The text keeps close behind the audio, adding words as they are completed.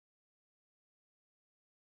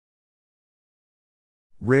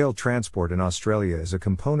Rail transport in Australia is a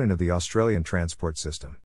component of the Australian transport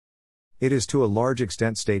system. It is to a large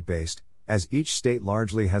extent state-based, as each state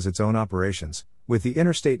largely has its own operations, with the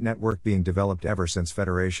interstate network being developed ever since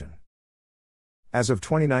Federation. As of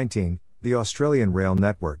 2019, the Australian rail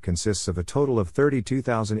network consists of a total of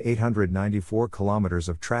 32,894 kilometres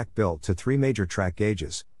of track built to three major track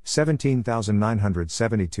gauges,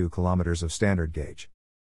 17,972 kilometres of standard gauge,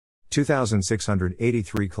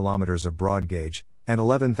 2,683 kilometres of broad gauge, and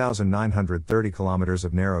 11,930 kilometres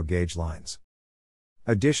of narrow gauge lines.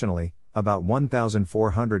 Additionally, about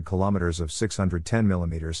 1,400 kilometres of 610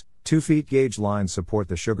 mm, 2 feet gauge lines support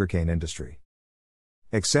the sugarcane industry.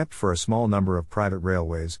 Except for a small number of private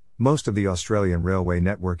railways, most of the Australian railway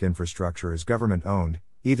network infrastructure is government-owned,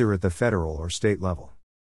 either at the federal or state level.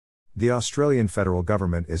 The Australian federal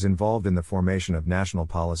government is involved in the formation of national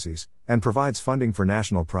policies, and provides funding for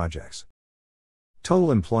national projects.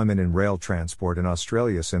 Total employment in rail transport in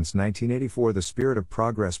Australia since 1984. The Spirit of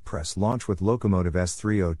Progress press launch with locomotive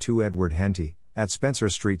S302 Edward Henty, at Spencer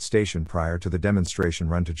Street Station prior to the demonstration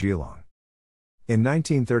run to Geelong. In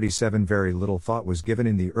 1937, very little thought was given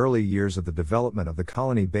in the early years of the development of the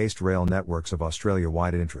colony-based rail networks of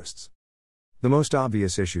Australia-wide interests. The most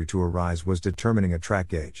obvious issue to arise was determining a track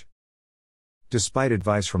gauge. Despite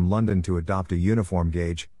advice from London to adopt a uniform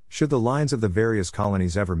gauge, should the lines of the various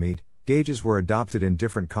colonies ever meet, gauges were adopted in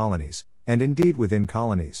different colonies, and indeed within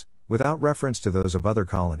colonies, without reference to those of other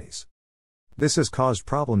colonies. This has caused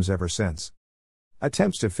problems ever since.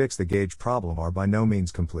 Attempts to fix the gauge problem are by no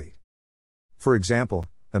means complete. For example,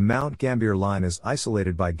 the Mount Gambier line is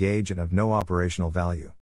isolated by gauge and of no operational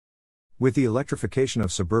value. With the electrification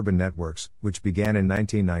of suburban networks, which began in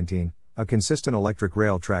 1919, a consistent electric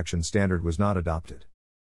rail traction standard was not adopted.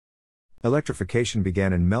 Electrification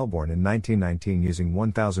began in Melbourne in 1919 using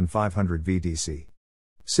 1500 VDC.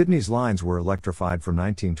 Sydney's lines were electrified from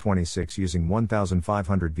 1926 using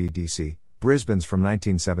 1500 VDC, Brisbane's from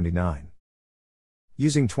 1979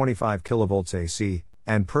 using 25 kV AC,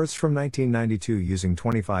 and Perth's from 1992 using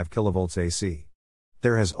 25 kV AC.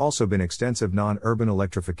 There has also been extensive non-urban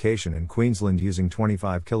electrification in Queensland using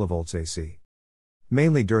 25 kV AC.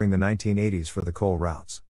 Mainly during the 1980s for the coal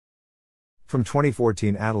routes. From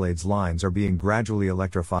 2014, Adelaide's lines are being gradually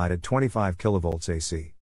electrified at 25 kV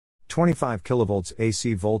AC. 25 kV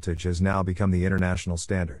AC voltage has now become the international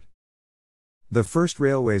standard. The first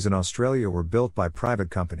railways in Australia were built by private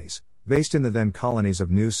companies, based in the then colonies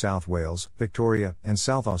of New South Wales, Victoria, and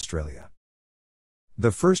South Australia.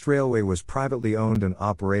 The first railway was privately owned and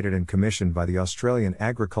operated and commissioned by the Australian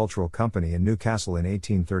Agricultural Company in Newcastle in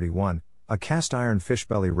 1831. A cast-iron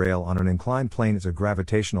fishbelly rail on an inclined plane is a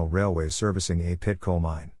gravitational railway servicing a pit coal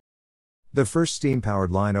mine. The first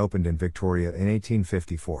steam-powered line opened in Victoria in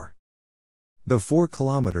 1854. The 4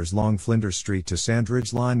 km long Flinders Street to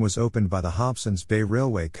Sandridge line was opened by the Hobsons Bay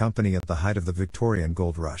Railway Company at the height of the Victorian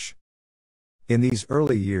gold rush. In these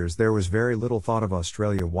early years there was very little thought of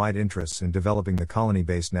Australia-wide interests in developing the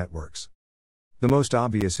colony-based networks. The most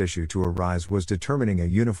obvious issue to arise was determining a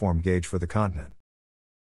uniform gauge for the continent.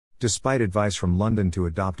 Despite advice from London to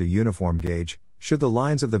adopt a uniform gauge, should the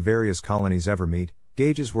lines of the various colonies ever meet,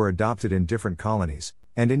 gauges were adopted in different colonies,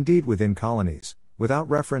 and indeed within colonies, without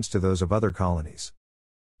reference to those of other colonies.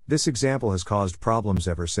 This example has caused problems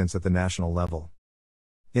ever since at the national level.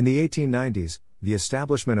 In the 1890s, the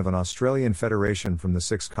establishment of an Australian federation from the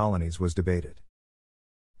 6 colonies was debated.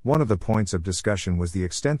 One of the points of discussion was the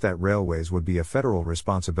extent that railways would be a federal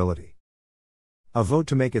responsibility. A vote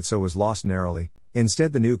to make it so was lost narrowly.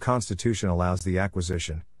 Instead, the new constitution allows the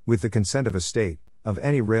acquisition, with the consent of a state, of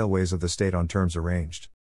any railways of the state on terms arranged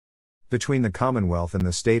between the Commonwealth and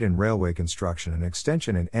the state, and railway construction and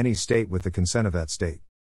extension in any state with the consent of that state.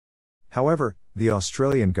 However, the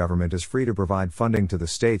Australian government is free to provide funding to the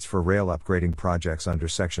states for rail upgrading projects under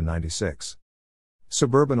Section 96.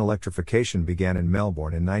 Suburban electrification began in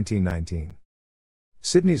Melbourne in 1919.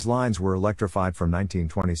 Sydney's lines were electrified from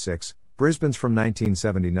 1926, Brisbane's from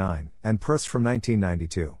 1979, and Perth's from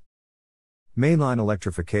 1992. Mainline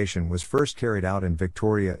electrification was first carried out in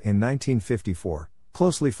Victoria in 1954,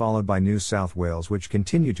 closely followed by New South Wales, which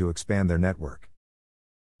continued to expand their network.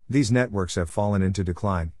 These networks have fallen into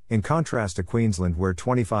decline, in contrast to Queensland, where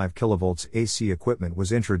 25 kV AC equipment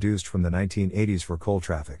was introduced from the 1980s for coal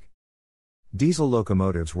traffic. Diesel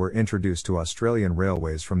locomotives were introduced to Australian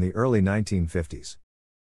railways from the early 1950s.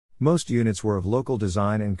 Most units were of local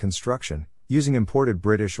design and construction, using imported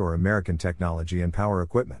British or American technology and power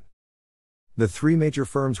equipment. The 3 major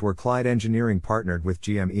firms were Clyde Engineering, partnered with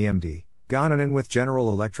GM EMD, Ghanaian with General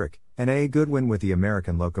Electric, and A. Goodwin with the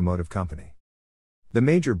American Locomotive Company. The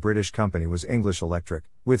major British company was English Electric,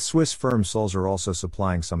 with Swiss firm Sulzer also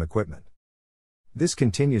supplying some equipment. This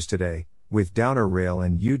continues today, with Downer Rail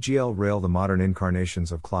and UGL Rail, the modern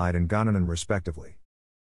incarnations of Clyde and Gonnanan respectively.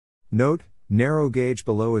 Note: narrow gauge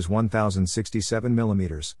below is 1067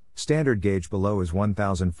 mm, standard gauge below is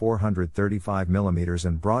 1435 mm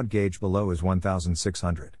and broad gauge below is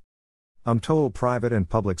 1600. Total private and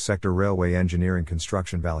public sector railway engineering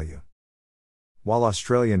construction value. While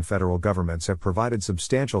Australian federal governments have provided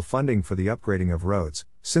substantial funding for the upgrading of roads,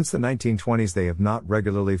 since the 1920s they have not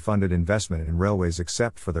regularly funded investment in railways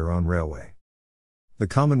except for their own railway. The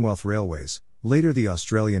Commonwealth Railways, later the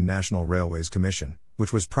Australian National Railways Commission,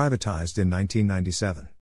 which was privatised in 1997.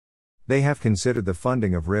 They have considered the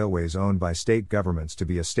funding of railways owned by state governments to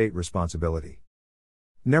be a state responsibility.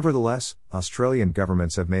 Nevertheless, Australian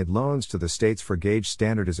governments have made loans to the states for gauge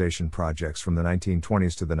standardisation projects from the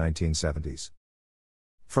 1920s to the 1970s.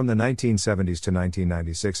 From the 1970s to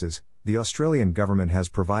 1996s, the Australian government has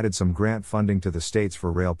provided some grant funding to the states for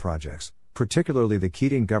rail projects, particularly the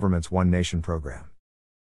Keating government's One Nation program.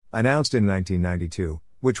 Announced in 1992,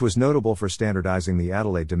 which was notable for standardising the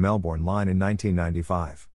Adelaide to Melbourne line in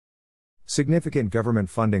 1995. Significant government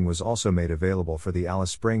funding was also made available for the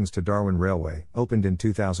Alice Springs to Darwin Railway, opened in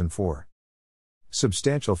 2004.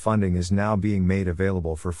 Substantial funding is now being made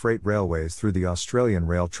available for freight railways through the Australian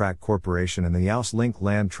Rail Track Corporation and the AusLink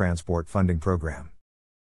Land Transport Funding Program.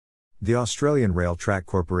 The Australian Rail Track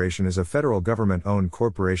Corporation is a federal government-owned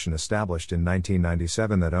corporation established in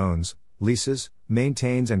 1997 that owns, leases,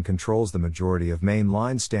 maintains and controls the majority of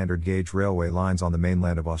main-line standard gauge railway lines on the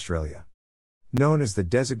mainland of Australia. Known as the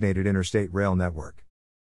designated interstate rail network.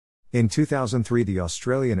 In 2003 the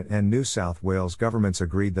Australian and New South Wales governments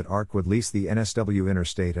agreed that ARC would lease the NSW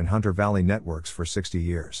Interstate and Hunter Valley networks for 60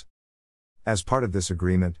 years. As part of this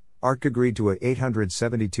agreement, ARC agreed to a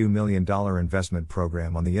 $872 million investment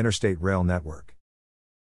program on the interstate rail network.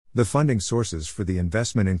 The funding sources for the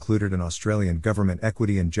investment included an Australian government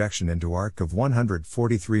equity injection into ARC of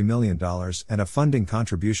 $143 million and a funding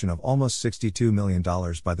contribution of almost $62 million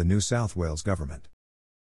by the New South Wales government.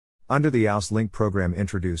 Under the AusLink program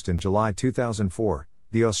introduced in July 2004,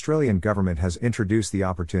 the Australian government has introduced the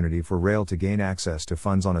opportunity for rail to gain access to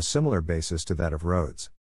funds on a similar basis to that of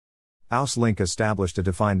roads. AusLink established a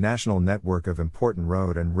defined national network of important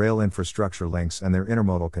road and rail infrastructure links and their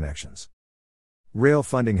intermodal connections. Rail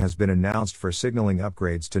funding has been announced for signalling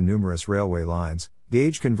upgrades to numerous railway lines,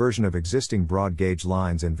 gauge conversion of existing broad gauge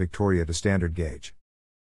lines in Victoria to standard gauge,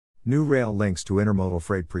 new rail links to intermodal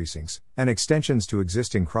freight precincts, and extensions to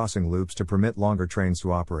existing crossing loops to permit longer trains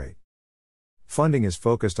to operate. Funding is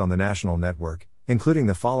focused on the national network, including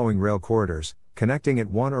the following rail corridors, connecting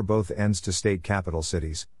at one or both ends to state capital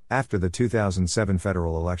cities, after the 2007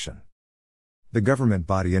 federal election. The government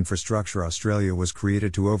body Infrastructure Australia was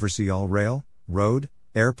created to oversee all rail, road,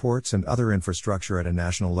 airports and other infrastructure at a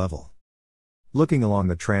national level. Looking along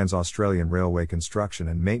the Trans-Australian Railway, construction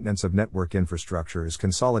and maintenance of network infrastructure is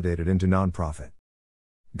consolidated into non-profit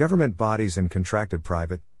government bodies and contracted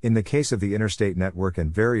private, in the case of the interstate network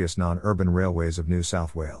and various non-urban railways of New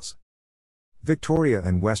South Wales, Victoria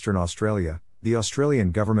and Western Australia, the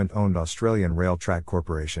Australian government-owned Australian Rail Track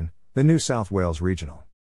Corporation, the New South Wales Regional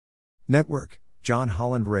Network, John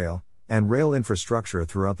Holland Rail, and rail infrastructure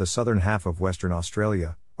throughout the southern half of Western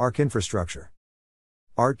Australia, ARC Infrastructure.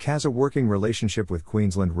 ARC has a working relationship with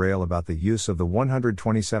Queensland Rail about the use of the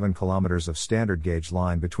 127 kilometres of standard gauge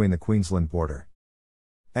line between the Queensland border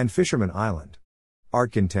and Fisherman Island.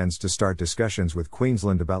 ARC intends to start discussions with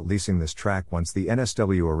Queensland about leasing this track once the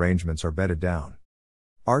NSW arrangements are bedded down.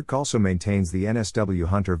 ARC also maintains the NSW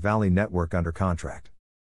Hunter Valley network under contract.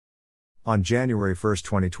 On January 1,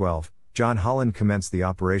 2012, John Holland commenced the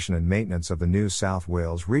operation and maintenance of the New South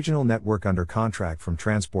Wales Regional Network under contract from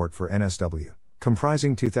Transport for NSW,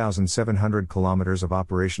 comprising 2,700 kilometres of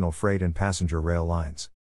operational freight and passenger rail lines.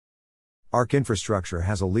 ARC Infrastructure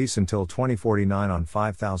has a lease until 2049 on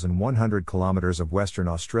 5,100 kilometres of Western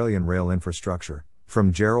Australian rail infrastructure,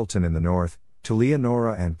 from Geraldton in the north, to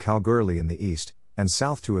Leonora and Kalgoorlie in the east, and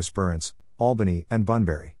south to Esperance, Albany and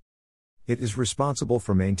Bunbury. It is responsible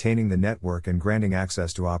for maintaining the network and granting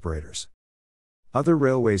access to operators. Other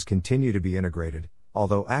railways continue to be integrated,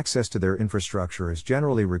 although access to their infrastructure is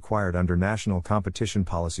generally required under national competition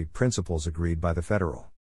policy principles agreed by the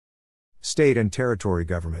federal, state and territory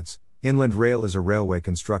governments. Inland Rail is a railway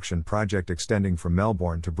construction project extending from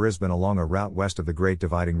Melbourne to Brisbane along a route west of the Great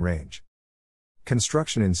Dividing Range.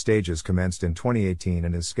 Construction in stages commenced in 2018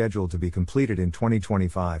 and is scheduled to be completed in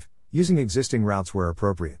 2025, using existing routes where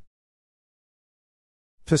appropriate.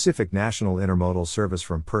 Pacific National Intermodal Service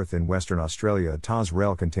from Perth in Western Australia. TAS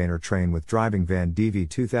Rail Container Train with Driving Van DV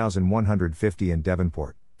 2150 in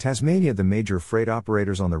Devonport, Tasmania. The major freight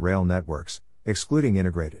operators on the rail networks, excluding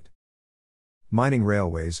integrated mining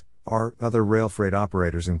railways, are other rail freight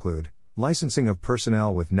operators include licensing of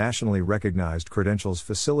personnel with nationally recognized credentials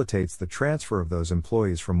facilitates the transfer of those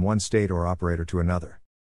employees from one state or operator to another,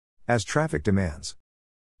 as traffic demands.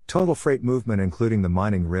 Total freight movement including the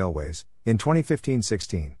mining railways, in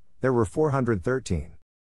 2015-16, there were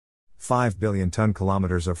 413.5 billion ton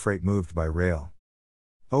kilometers of freight moved by rail.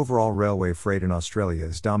 Overall railway freight in Australia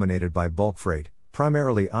is dominated by bulk freight,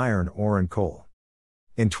 primarily iron ore and coal.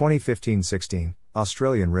 In 2015-16,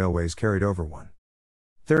 Australian railways carried over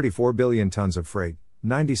 1.34 billion tons of freight,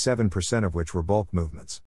 97% of which were bulk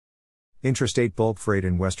movements. Interstate bulk freight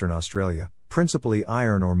in Western Australia, principally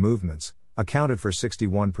iron ore movements, accounted for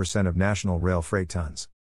 61% of national rail freight tons.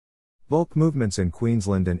 Bulk movements in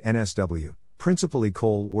Queensland and NSW, principally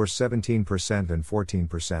coal, were 17% and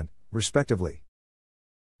 14%, respectively.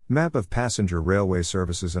 Map of passenger railway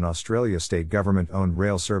services in Australia. State government-owned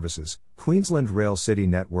rail services, Queensland Rail City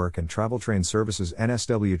Network and Travel Train Services.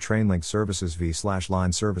 NSW Trainlink Services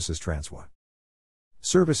V/Line Services. Transwa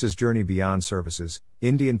Services. Journey Beyond Services,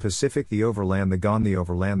 Indian Pacific. The Overland, the Gone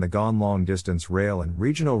long distance rail and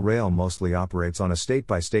regional rail mostly operates on a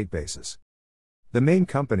state-by-state basis. The main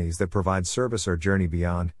companies that provide service are Journey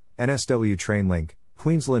Beyond, NSW Trainlink,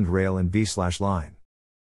 Queensland Rail and V/Line.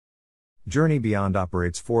 Journey Beyond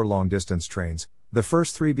operates 4 long-distance trains, the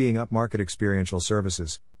first 3 being upmarket experiential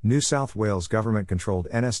services. New South Wales government-controlled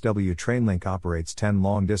NSW Trainlink operates 10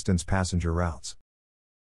 long-distance passenger routes.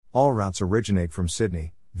 All routes originate from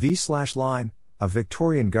Sydney. V/Line, a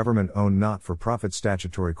Victorian government-owned not-for-profit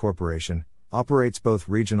statutory corporation, operates both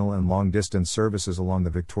regional and long-distance services along the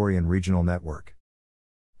Victorian Regional Network.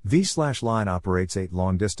 V/Line operates 8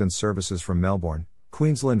 long-distance services from Melbourne.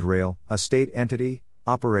 Queensland Rail, a state entity,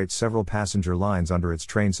 operates several passenger lines under its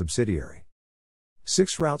train subsidiary.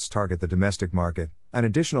 6 routes target the domestic market, an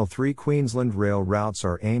additional 3 Queensland Rail routes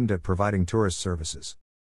are aimed at providing tourist services.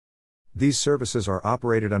 These services are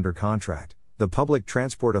operated under contract. The Public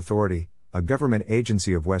Transport Authority, a government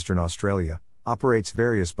agency of Western Australia, operates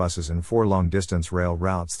various buses and 4 long-distance rail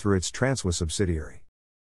routes through its Transwa subsidiary.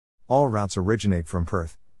 All routes originate from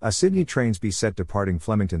Perth. A Sydney Trains B set departing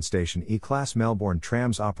Flemington Station. E-Class Melbourne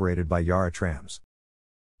Trams operated by Yarra Trams.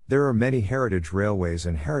 There are many heritage railways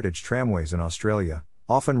and heritage tramways in Australia,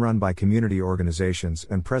 often run by community organisations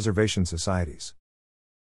and preservation societies.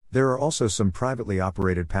 There are also some privately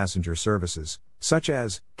operated passenger services, such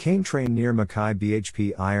as Cane Train near Mackay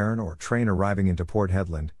BHP Iron Ore Train arriving into Port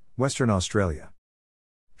Hedland, Western Australia.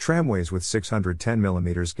 Tramways with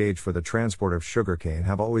 610mm gauge for the transport of sugarcane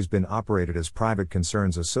have always been operated as private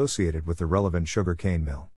concerns associated with the relevant sugarcane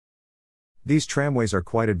mill. These tramways are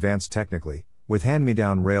quite advanced technically, with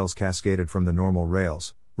hand-me-down rails cascaded from the normal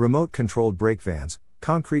rails, remote-controlled brake vans,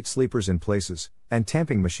 concrete sleepers in places, and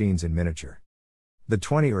tamping machines in miniature. The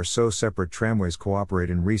 20 or so separate tramways cooperate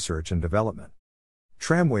in research and development.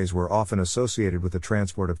 Tramways were often associated with the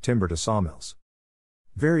transport of timber to sawmills.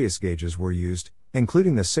 Various gauges were used,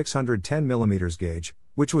 including the 610mm gauge,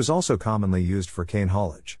 which was also commonly used for cane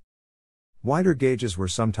haulage. Wider gauges were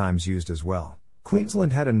sometimes used as well.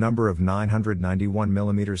 Queensland had a number of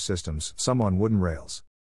 991mm systems, some on wooden rails.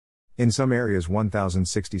 In some areas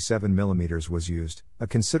 1067mm was used, a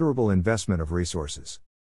considerable investment of resources.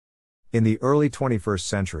 In the early 21st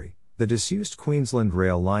century, the disused Queensland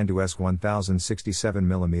Rail line to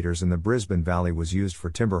S1067mm in the Brisbane Valley was used for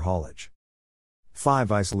timber haulage.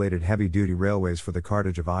 5 isolated heavy-duty railways for the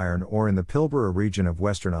cartage of iron ore in the Pilbara region of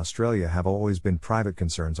Western Australia have always been private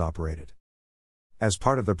concerns operated. As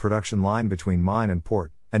part of the production line between mine and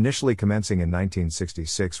port, initially commencing in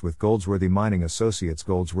 1966 with Goldsworthy Mining Associates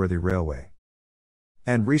Goldsworthy Railway.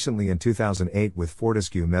 And recently in 2008 with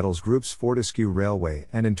Fortescue Metals Group's Fortescue Railway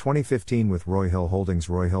and in 2015 with Roy Hill Holdings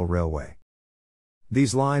Roy Hill Railway.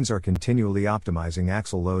 These lines are continually optimizing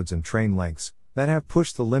axle loads and train lengths that have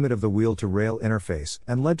pushed the limit of the wheel-to-rail interface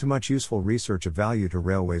and led to much useful research of value to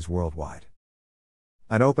railways worldwide.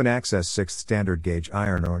 An open-access 6th standard gauge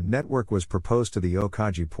iron ore network was proposed to the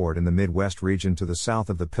Okaji port in the Midwest region to the south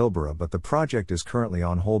of the Pilbara, but the project is currently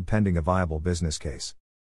on hold pending a viable business case.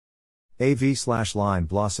 AV/Line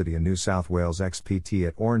Velocity in New South Wales XPT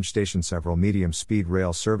at Orange Station. Several medium-speed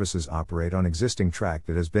rail services operate on existing track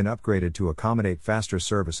that has been upgraded to accommodate faster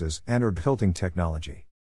services and or tilting technology.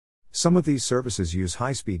 Some of these services use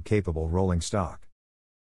high-speed capable rolling stock.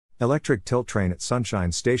 Electric tilt train at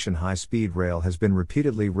Sunshine Station. High-speed rail has been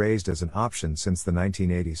repeatedly raised as an option since the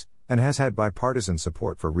 1980s, and has had bipartisan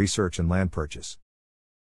support for research and land purchase.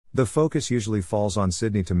 The focus usually falls on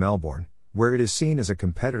Sydney to Melbourne, where it is seen as a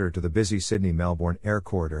competitor to the busy Sydney-Melbourne Air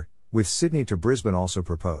Corridor, with Sydney to Brisbane also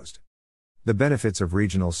proposed. The benefits of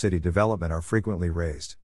regional city development are frequently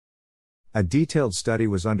raised. A detailed study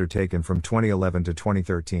was undertaken from 2011 to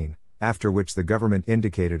 2013, after which the government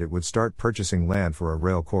indicated it would start purchasing land for a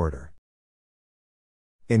rail corridor.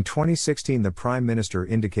 In 2016, the Prime Minister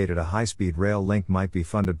indicated a high-speed rail link might be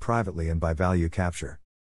funded privately and by value capture.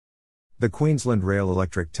 The Queensland Rail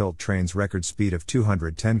electric tilt train's record speed of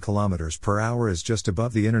 210 km per hour is just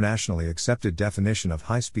above the internationally accepted definition of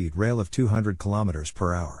high-speed rail of 200 km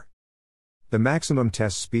per hour. The maximum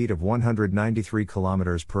test speed of 193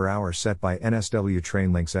 km per hour set by NSW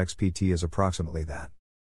Trainlinks XPT is approximately that.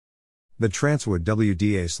 The Transwood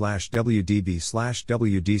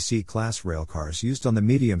WDA/WDB/WDC class railcars used on the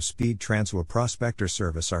medium-speed Transwa Prospector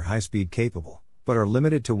service are high-speed capable, but are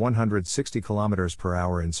limited to 160 km per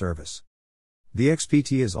hour in service. The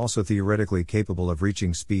XPT is also theoretically capable of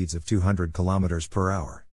reaching speeds of 200 km per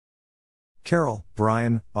hour. Carroll,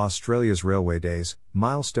 Brian, Australia's Railway Days,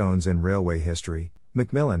 Milestones in Railway History,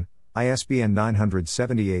 Macmillan, ISBN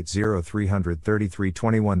 978 0333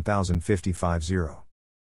 21055.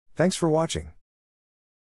 Thanks for watching.